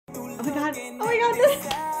god. Oh my god, this is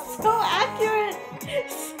so accurate.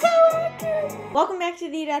 So accurate. Welcome back to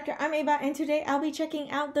the AdaPtor. I'm Ava, and today I'll be checking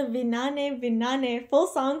out the Vinnane Vinnane full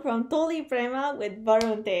song from Tholi Prema with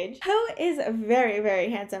Varun, who is very, very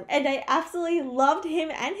handsome. And I absolutely loved him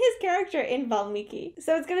and his character in Valmiki.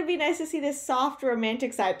 So it's gonna be nice to see this soft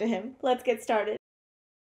romantic side to him. Let's get started.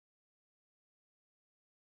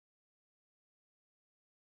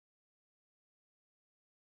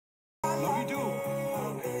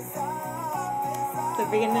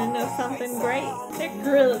 The beginning of something great.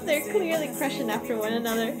 They're clearly crushing after one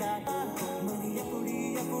another.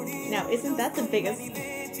 Now, isn't that the biggest?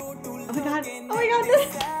 Oh my god! Oh my god! This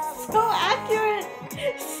is so accurate!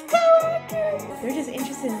 So accurate! They're just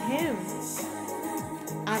interested in him.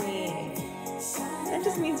 I mean, that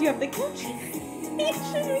just means you have the connection.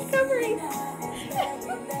 Recovery.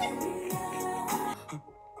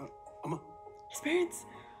 His parents.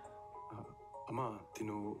 Amma,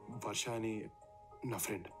 tinu Varsha ani na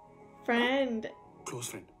friend. Friend. Close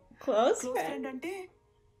friend. Close friend. ante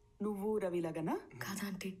nuvu Ravi lagana kada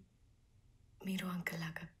aunty meeru uncle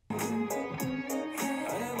laga.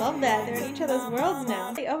 Love that. They're in each other's worlds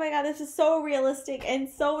now. Oh my god, this is so realistic and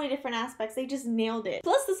so many different aspects. They just nailed it.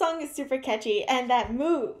 Plus the song is super catchy, and that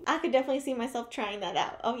move, I could definitely see myself trying that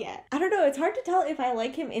out. Oh yeah. I don't know, it's hard to tell if I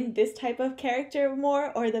like him in this type of character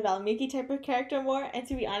more or the Valmiki type of character more, and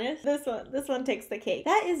to be honest, this one takes the cake.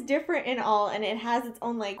 That is different in all, and it has its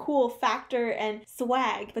own like cool factor and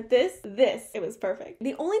swag, but this, it was perfect.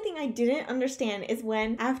 The only thing I didn't understand is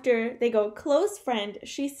when after they go close friend,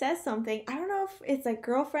 she says something. I don't know if it's like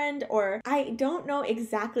girlfriend or I don't know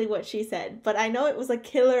exactly what she said, but I know it was a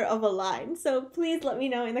killer of a line. So please let me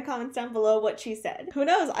know in the comments down below what she said. Who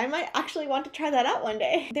knows? I might actually want to try that out one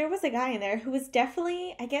day. There was a guy in there who was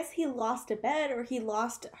definitely, I guess he lost a bet or he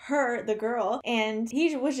lost her, the girl, and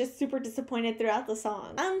he was just super disappointed throughout the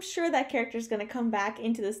song. I'm sure that character is going to come back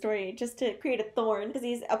into the story just to create a thorn because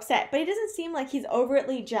he's upset, but he doesn't seem like he's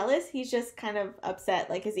overtly jealous. He's just kind of upset,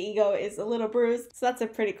 like his ego is a little bruised. So that's a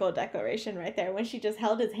pretty cool declaration right there. When she just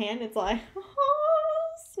held his hand, it's like,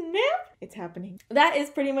 oh, snap, it's happening. That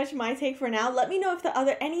is pretty much my take for now. Let me know if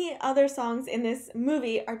any other songs in this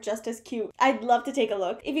movie are just as cute. I'd love to take a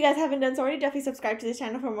look. If you guys haven't done so already, definitely subscribe to this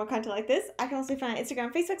channel for more content like this. I can also be found on Instagram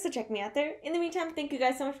and Facebook, so check me out there. In the meantime, thank you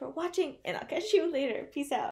guys so much for watching, and I'll catch you later. Peace out.